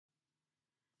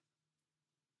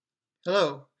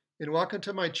Hello, and welcome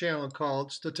to my channel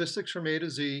called Statistics from A to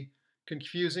Z,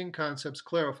 Confusing Concepts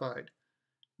Clarified.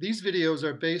 These videos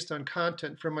are based on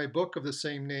content from my book of the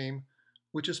same name,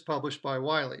 which is published by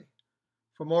Wiley.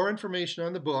 For more information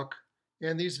on the book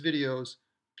and these videos,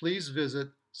 please visit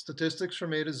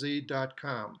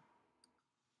statisticsfromatoz.com.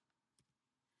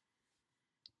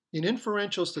 In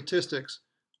inferential statistics,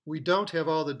 we don't have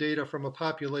all the data from a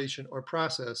population or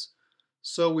process,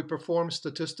 so we perform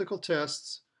statistical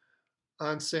tests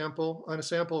on a sample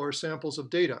or samples of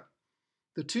data.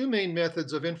 The two main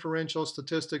methods of inferential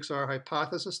statistics are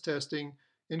hypothesis testing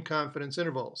and confidence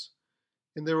intervals.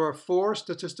 And there are four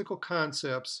statistical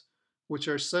concepts which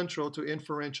are central to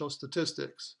inferential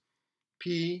statistics: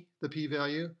 P, the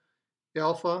p-value;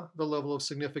 alpha, the level of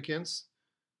significance;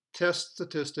 test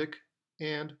statistic;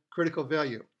 and critical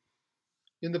value.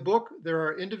 In the book, there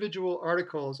are individual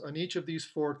articles on each of these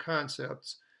four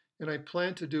concepts, and I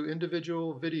plan to do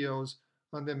individual videos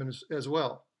on them as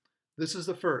well. This is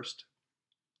the first.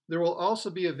 There will also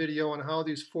be a video on how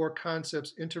these four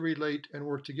concepts interrelate and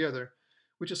work together,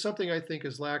 which is something I think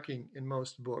is lacking in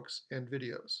most books and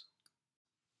videos.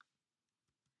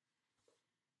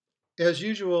 As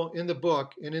usual in the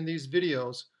book and in these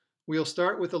videos, we'll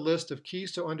start with a list of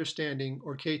keys to understanding,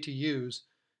 or KTUs,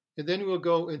 and then we'll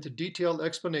go into detailed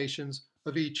explanations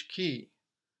of each key.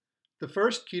 The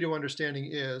first key to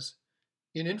understanding is,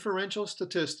 in inferential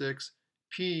statistics,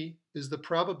 P is the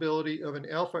probability of an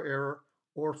alpha error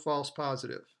or false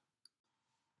positive.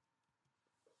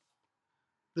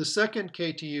 The second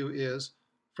KTU is,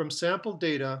 from sample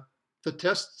data, the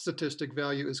test statistic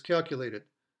value is calculated.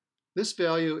 This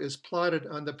value is plotted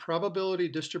on the probability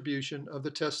distribution of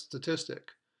the test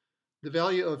statistic. The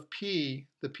value of P,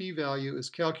 the p-value, is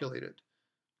calculated.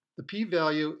 The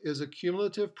p-value is a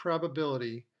cumulative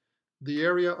probability, the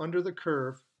area under the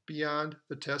curve beyond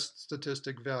the test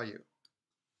statistic value.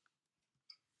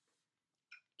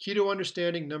 Key to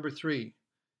understanding number 3.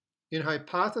 In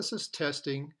hypothesis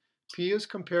testing, P is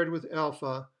compared with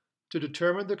alpha to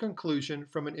determine the conclusion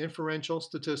from an inferential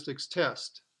statistics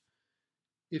test.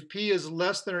 If P is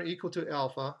less than or equal to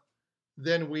alpha,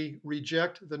 then we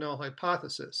reject the null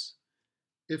hypothesis.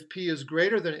 If P is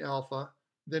greater than alpha,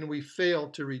 then we fail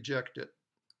to reject it.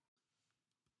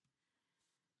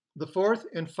 The fourth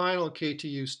and final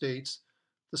KTU states,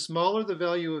 the smaller the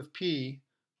value of P,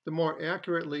 the more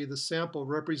accurately the sample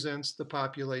represents the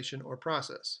population or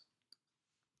process.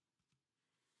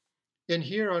 And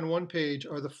here on one page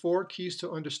are the four keys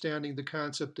to understanding the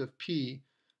concept of P,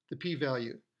 the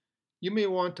p-value. You may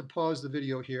want to pause the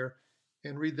video here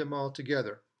and read them all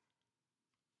together.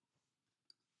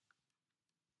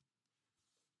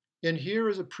 And here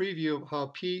is a preview of how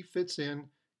P fits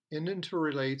in and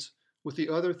interrelates with the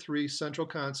other three central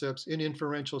concepts in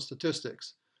inferential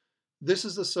statistics. This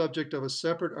is the subject of a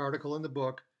separate article in the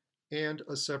book and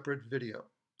a separate video.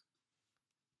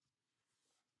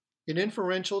 In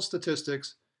inferential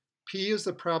statistics, P is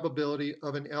the probability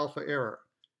of an alpha error.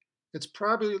 It's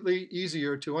probably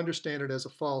easier to understand it as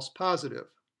a false positive.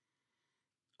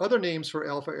 Other names for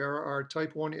alpha error are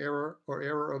type 1 error or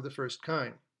error of the first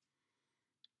kind.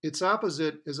 Its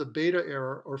opposite is a beta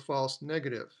error or false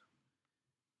negative.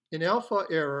 An alpha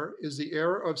error is the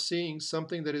error of seeing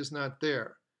something that is not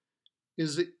there.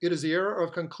 It is the error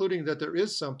of concluding that there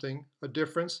is something, a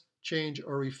difference, change,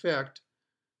 or effect,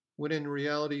 when in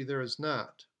reality there is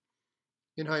not.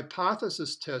 In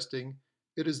hypothesis testing,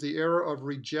 it is the error of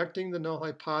rejecting the null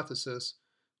hypothesis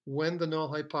when the null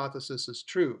hypothesis is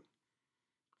true.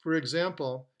 For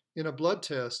example, in a blood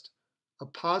test, a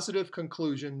positive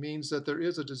conclusion means that there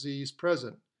is a disease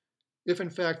present. If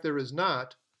in fact there is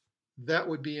not, that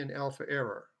would be an alpha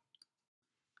error.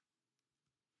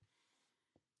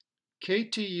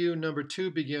 KTU number 2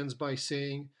 begins by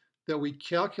saying that we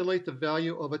calculate the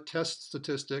value of a test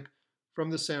statistic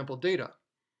from the sample data.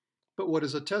 But what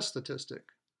is a test statistic?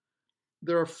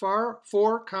 There are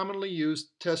four commonly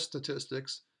used test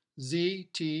statistics: Z,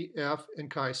 T, F, and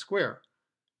chi-square.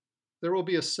 There will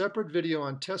be a separate video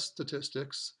on test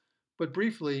statistics, but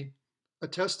briefly, a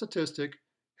test statistic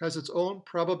has its own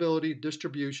probability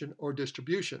distribution or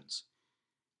distributions.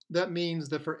 That means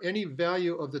that for any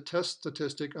value of the test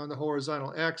statistic on the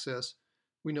horizontal axis,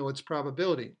 we know its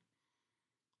probability.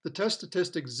 The test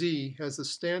statistic Z has the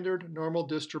standard normal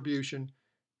distribution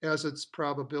as its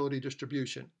probability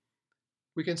distribution.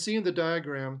 We can see in the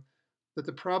diagram that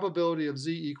the probability of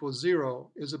Z equals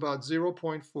 0 is about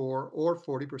 0.4 or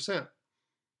 40%.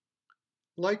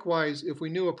 Likewise, if we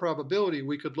knew a probability,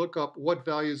 we could look up what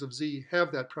values of Z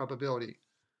have that probability.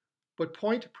 But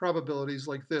point probabilities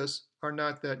like this are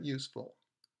not that useful.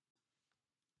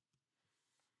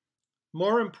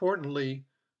 More importantly,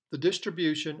 the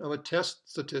distribution of a test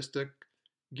statistic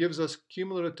gives us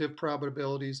cumulative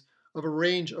probabilities of a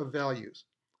range of values.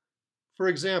 For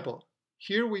example,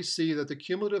 here we see that the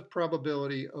cumulative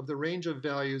probability of the range of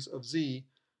values of z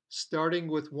starting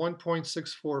with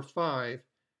 1.645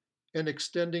 and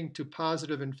extending to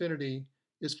positive infinity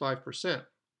is 5%.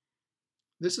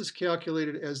 This is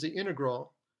calculated as the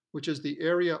integral, which is the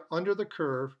area under the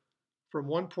curve from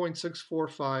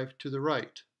 1.645 to the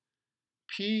right.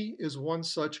 P is one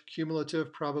such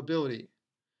cumulative probability.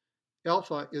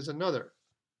 Alpha is another,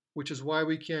 which is why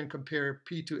we can compare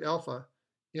P to alpha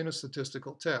in a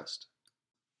statistical test.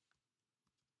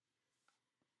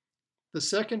 The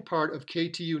second part of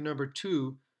KTU number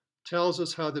 2 tells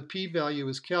us how the p-value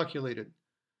is calculated.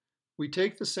 We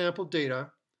take the sample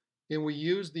data and we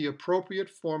use the appropriate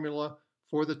formula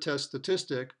for the test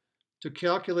statistic to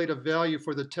calculate a value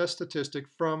for the test statistic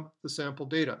from the sample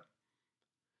data.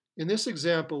 In this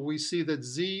example, we see that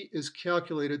z is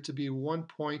calculated to be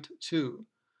 1.2.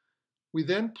 We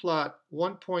then plot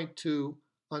 1.2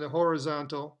 on the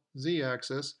horizontal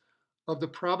z-axis of the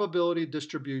probability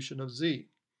distribution of z.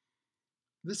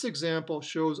 This example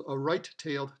shows a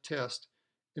right-tailed test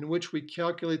in which we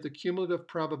calculate the cumulative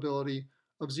probability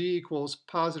of z equals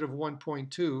positive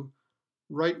 1.2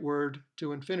 rightward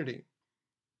to infinity.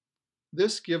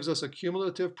 This gives us a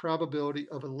cumulative probability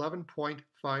of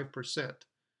 11.5%.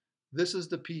 This is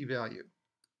the p-value.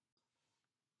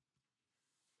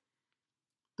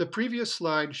 The previous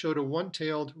slide showed a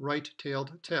one-tailed,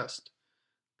 right-tailed test.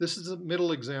 This is the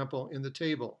middle example in the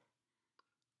table.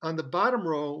 On the bottom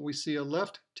row, we see a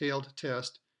left-tailed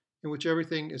test in which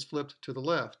everything is flipped to the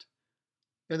left.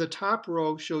 And the top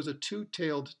row shows a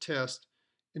two-tailed test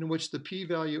in which the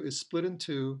p-value is split in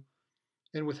two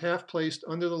and with half placed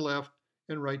under the left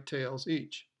and right tails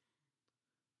each.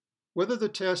 Whether the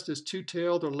test is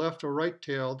two-tailed or left or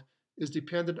right-tailed is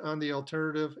dependent on the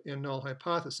alternative and null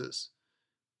hypothesis.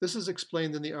 This is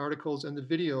explained in the articles and the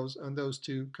videos on those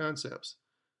two concepts.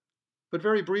 But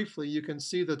very briefly, you can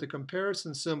see that the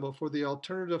comparison symbol for the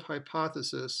alternative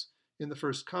hypothesis in the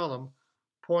first column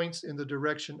points in the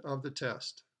direction of the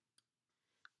test.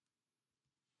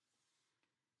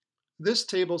 This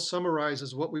table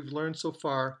summarizes what we've learned so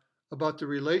far about the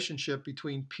relationship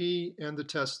between P and the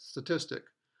test statistic.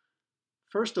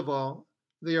 First of all,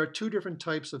 they are two different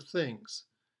types of things.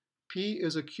 P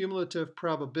is a cumulative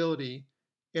probability,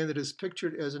 and it is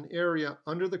pictured as an area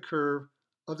under the curve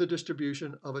of the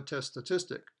distribution of a test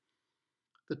statistic.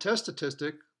 The test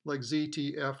statistic, like z,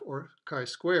 t, f, or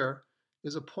chi-square,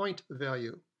 is a point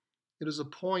value. It is a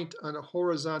point on a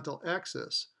horizontal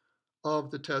axis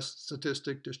of the test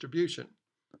statistic distribution.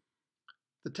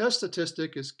 The test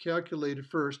statistic is calculated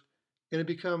first, and it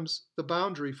becomes the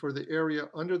boundary for the area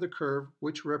under the curve,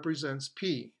 which represents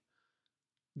p.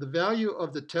 The value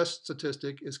of the test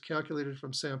statistic is calculated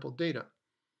from sample data.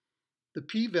 The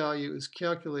p-value is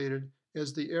calculated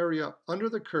as the area under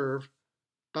the curve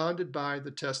bounded by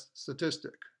the test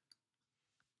statistic.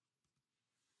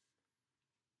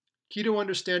 Key to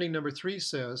understanding number 3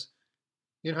 says,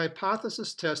 in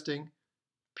hypothesis testing,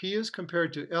 P is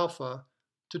compared to alpha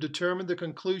to determine the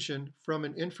conclusion from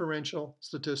an inferential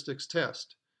statistics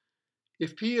test.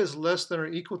 If P is less than or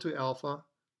equal to alpha,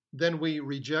 then we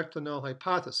reject the null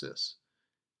hypothesis.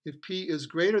 If P is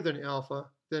greater than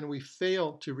alpha, then we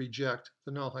fail to reject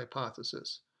the null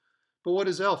hypothesis. But what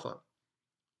is alpha?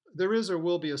 There is or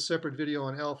will be a separate video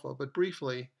on alpha, but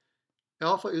briefly,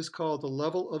 alpha is called the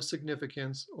level of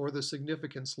significance or the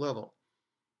significance level.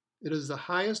 It is the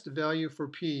highest value for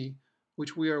P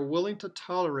which we are willing to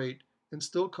tolerate and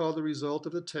still call the result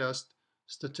of the test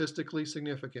statistically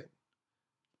significant.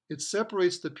 It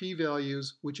separates the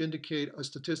p-values which indicate a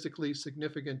statistically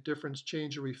significant difference,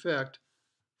 change, or effect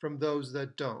from those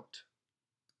that don't.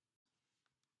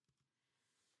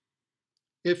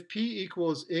 If p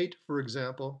equals 8, for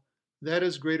example, that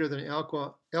is greater than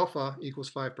alpha equals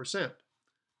 5%.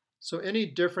 So any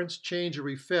difference, change, or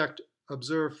effect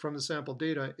observed from the sample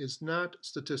data is not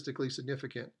statistically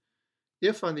significant.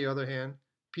 If, on the other hand,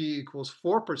 p equals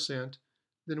 4%,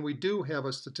 then we do have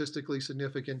a statistically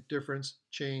significant difference,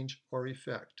 change, or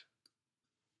effect.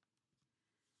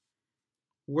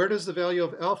 Where does the value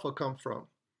of alpha come from?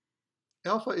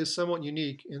 Alpha is somewhat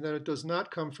unique in that it does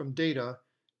not come from data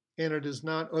and it is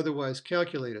not otherwise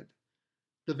calculated.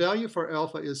 The value for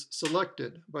alpha is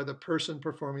selected by the person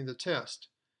performing the test.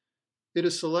 It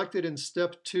is selected in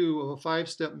step 2 of a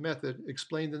 5-step method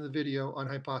explained in the video on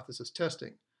hypothesis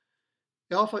testing.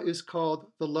 Alpha is called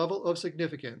the level of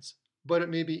significance, but it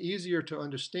may be easier to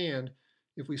understand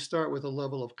if we start with a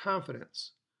level of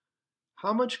confidence.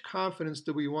 how much confidence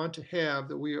do we want to have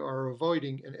that we are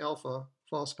avoiding an alpha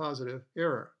false positive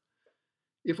error?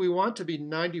 If we want to be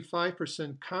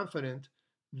 95% confident,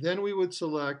 then we would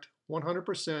select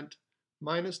 100%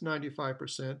 minus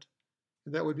 95%,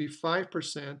 and that would be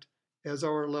 5% as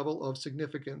our level of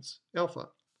significance alpha.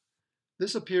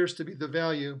 This appears to be the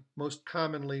value most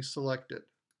commonly selected.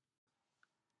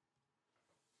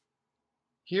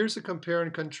 Here's a compare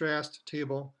and contrast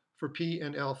table for P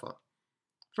and alpha.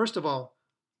 First of all,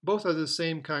 both are the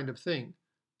same kind of thing,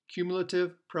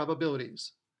 cumulative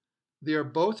probabilities. They are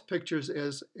both pictures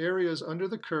as areas under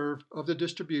the curve of the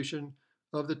distribution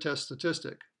of the test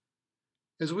statistic.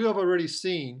 As we have already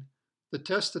seen, the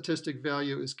test statistic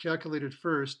value is calculated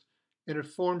first and it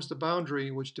forms the boundary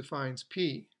which defines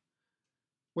P.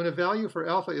 When a value for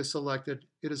alpha is selected,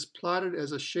 it is plotted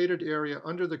as a shaded area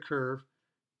under the curve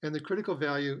and the critical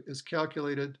value is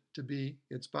calculated to be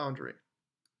its boundary.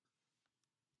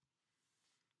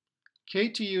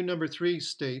 KTU number 3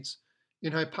 states,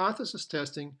 in hypothesis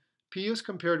testing, P is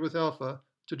compared with alpha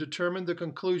to determine the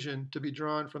conclusion to be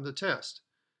drawn from the test.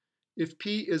 If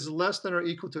P is less than or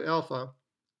equal to alpha,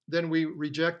 then we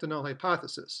reject the null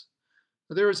hypothesis.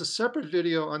 Now, there is a separate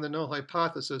video on the null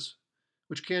hypothesis,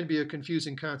 which can be a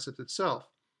confusing concept itself,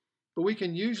 but we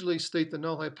can usually state the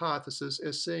null hypothesis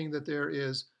as saying that there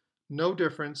is no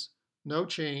difference, no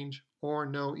change, or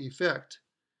no effect.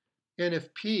 And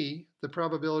if P, the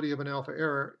probability of an alpha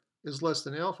error, is less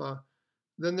than alpha,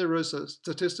 then there is a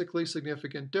statistically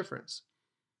significant difference.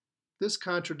 This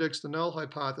contradicts the null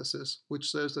hypothesis,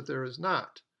 which says that there is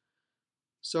not.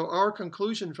 So our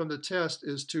conclusion from the test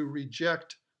is to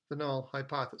reject the null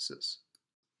hypothesis.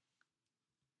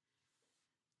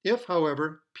 If,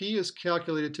 however, P is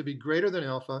calculated to be greater than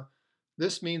alpha,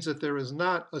 this means that there is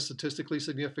not a statistically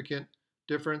significant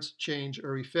difference, change,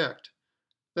 or effect.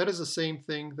 That is the same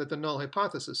thing that the null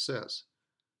hypothesis says.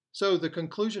 So the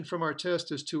conclusion from our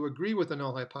test is to agree with the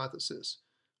null hypothesis.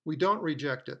 We don't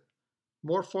reject it.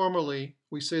 More formally,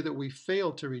 we say that we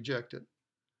fail to reject it.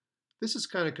 This is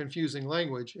kind of confusing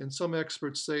language, and some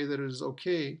experts say that it is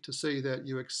okay to say that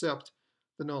you accept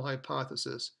the null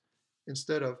hypothesis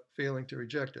instead of failing to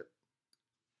reject it.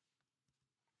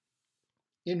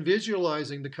 In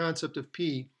visualizing the concept of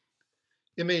P,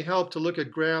 it may help to look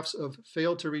at graphs of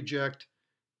fail to reject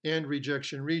and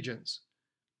rejection regions.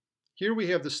 Here we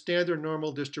have the standard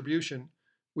normal distribution,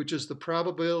 which is the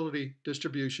probability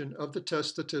distribution of the test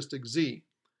statistic Z.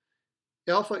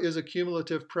 Alpha is a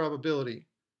cumulative probability.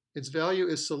 Its value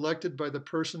is selected by the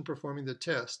person performing the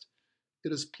test.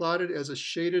 It is plotted as a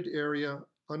shaded area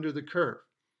under the curve.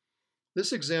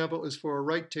 This example is for a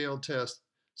right-tailed test,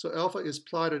 so alpha is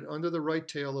plotted under the right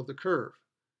tail of the curve.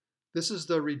 This is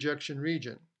the rejection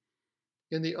region.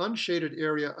 In the unshaded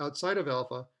area outside of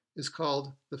alpha is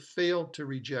called the fail to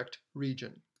reject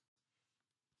region.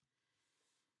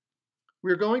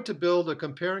 We are going to build a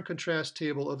compare and contrast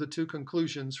table of the two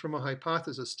conclusions from a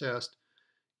hypothesis test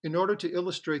in order to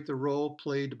illustrate the role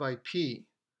played by P.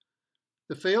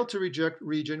 The fail to reject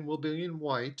region will be in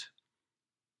white.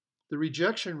 The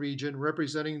rejection region,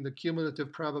 representing the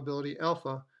cumulative probability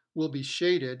alpha, will be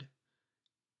shaded,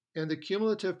 and the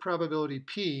cumulative probability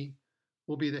P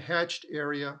will be the hatched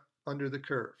area under the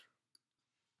curve.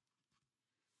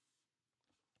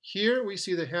 Here we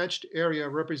see the hatched area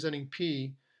representing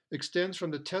P extends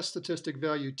from the test statistic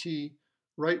value T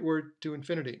rightward to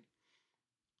infinity.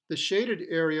 The shaded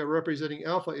area representing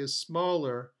alpha is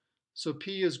smaller, so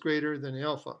P is greater than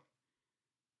alpha.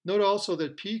 Note also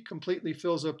that P completely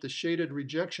fills up the shaded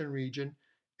rejection region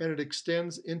and it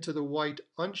extends into the white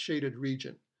unshaded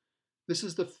region. This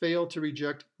is the fail to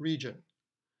reject region.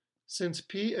 Since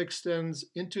P extends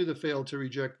into the fail to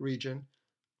reject region,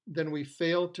 then we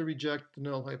fail to reject the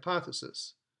null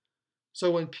hypothesis. So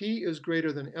when P is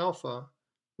greater than alpha,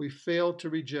 we fail to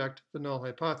reject the null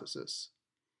hypothesis.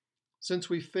 Since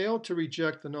we fail to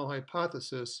reject the null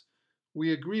hypothesis,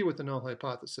 we agree with the null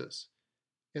hypothesis.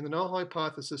 And the null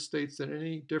hypothesis states that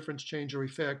any difference, change, or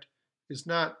effect is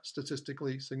not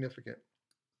statistically significant.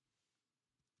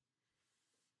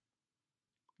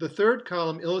 The third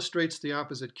column illustrates the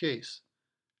opposite case.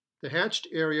 The hatched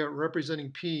area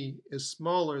representing P is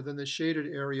smaller than the shaded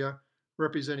area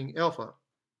representing alpha.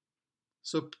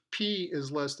 So P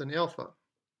is less than alpha.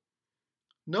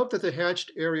 Note that the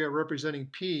hatched area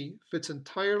representing P fits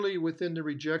entirely within the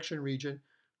rejection region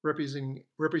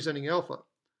representing alpha.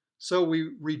 So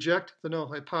we reject the null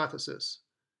hypothesis.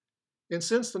 And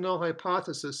since the null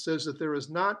hypothesis says that there is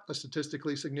not a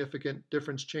statistically significant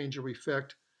difference, change, or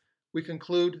effect, we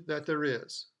conclude that there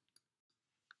is.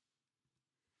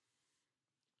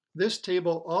 This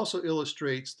table also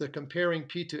illustrates that comparing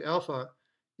P to alpha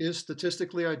is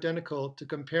statistically identical to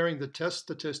comparing the test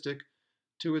statistic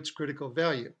to its critical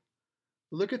value.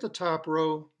 Look at the top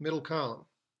row, middle column.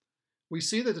 We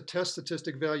see that the test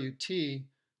statistic value t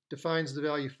defines the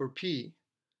value for p.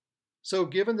 So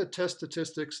given the test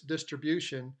statistics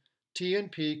distribution, t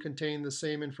and p contain the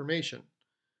same information.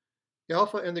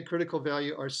 Alpha and the critical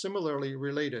value are similarly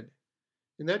related.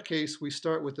 In that case, we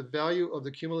start with the value of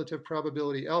the cumulative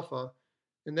probability alpha,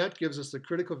 and that gives us the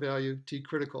critical value t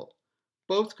critical.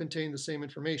 Both contain the same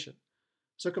information.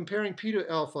 So comparing p to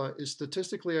alpha is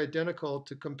statistically identical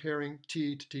to comparing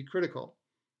t to t critical.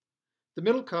 The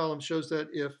middle column shows that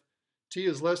if t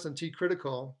is less than t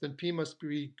critical, then p must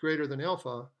be greater than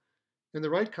alpha, and the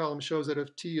right column shows that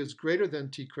if t is greater than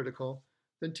t critical,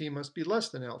 then t must be less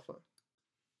than alpha.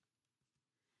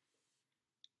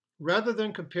 Rather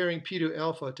than comparing p to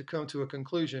alpha to come to a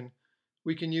conclusion,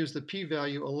 we can use the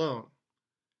p-value alone.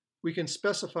 We can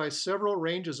specify several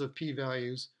ranges of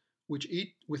p-values,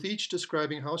 with each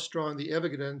describing how strong the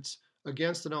evidence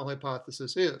against the null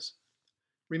hypothesis is.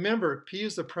 Remember, p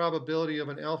is the probability of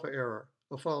an alpha error,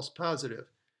 a false positive.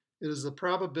 It is the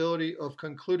probability of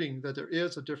concluding that there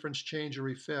is a difference, change, or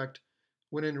effect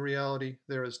when in reality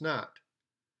there is not.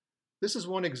 This is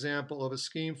one example of a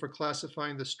scheme for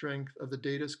classifying the strength of the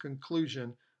data's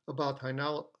conclusion about the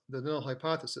null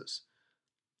hypothesis.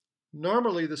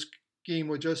 Normally, the scheme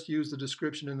would just use the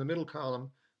description in the middle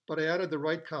column, but I added the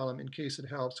right column in case it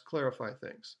helps clarify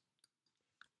things.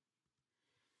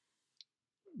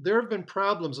 There have been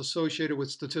problems associated with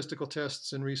statistical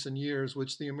tests in recent years,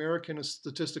 which the American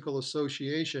Statistical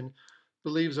Association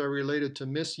believes are related to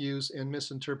misuse and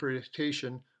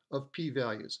misinterpretation of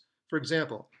p-values. For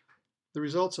example, the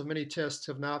results of many tests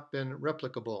have not been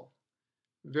replicable.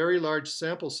 Very large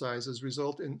sample sizes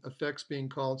result in effects being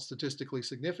called statistically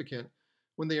significant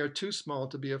when they are too small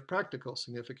to be of practical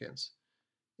significance.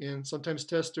 And sometimes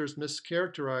testers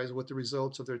mischaracterize what the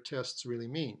results of their tests really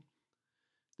mean.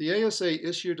 The ASA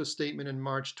issued a statement in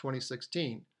March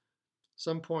 2016.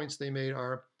 Some points they made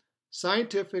are,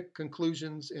 scientific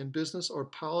conclusions and business or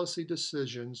policy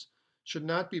decisions should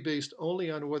not be based only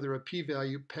on whether a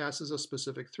p-value passes a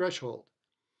specific threshold.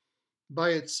 By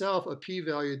itself, a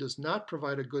p-value does not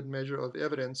provide a good measure of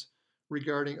evidence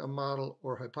regarding a model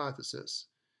or hypothesis,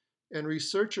 and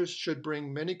researchers should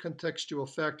bring many contextual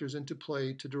factors into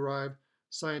play to derive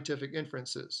scientific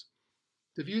inferences.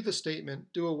 To view the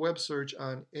statement, do a web search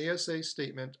on ASA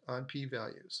statement on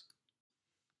p-values.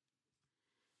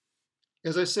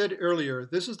 As I said earlier,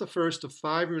 this is the first of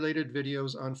 5 related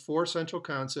videos on 4 central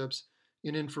concepts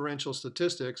in inferential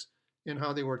statistics and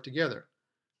how they work together.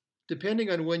 Depending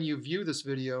on when you view this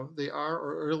video, they are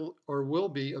or will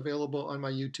be available on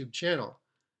my YouTube channel.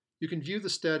 You can view the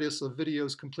status of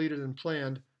videos completed and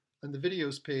planned on the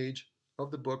videos page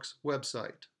of the book's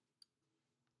website.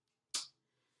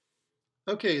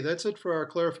 Okay, that's it for our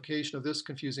clarification of this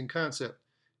confusing concept.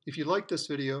 If you liked this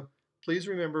video, please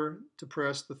remember to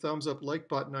press the thumbs up like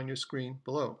button on your screen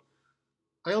below.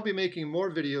 I'll be making more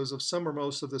videos of some or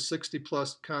most of the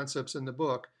 60+ concepts in the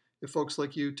book if folks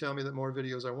like you tell me that more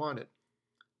videos are wanted.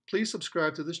 Please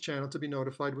subscribe to this channel to be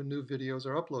notified when new videos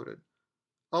are uploaded.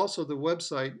 Also, the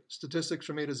website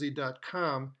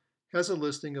statisticsfromatoz.com has a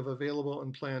listing of available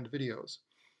and planned videos.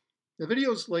 Now,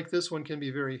 videos like this one can be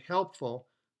very helpful,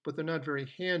 but they're not very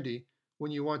handy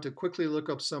when you want to quickly look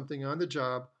up something on the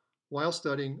job while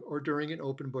studying or during an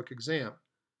open book exam.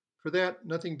 For that,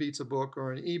 nothing beats a book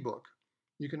or an e-book.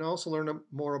 You can also learn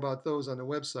more about those on the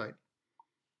website.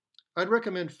 I'd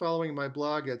recommend following my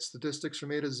blog at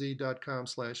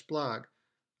statisticsfromatoz.com/blog.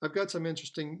 I've got some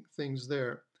interesting things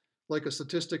there, like a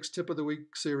Statistics Tip of the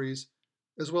Week series,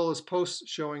 as well as posts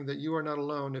showing that you are not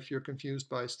alone if you're confused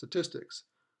by statistics.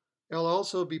 I'll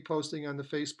also be posting on the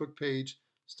Facebook page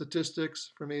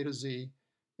Statistics from A to Z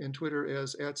and Twitter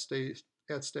as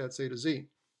 @StatsA to Z.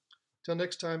 Till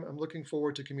next time, I'm looking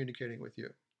forward to communicating with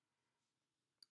you.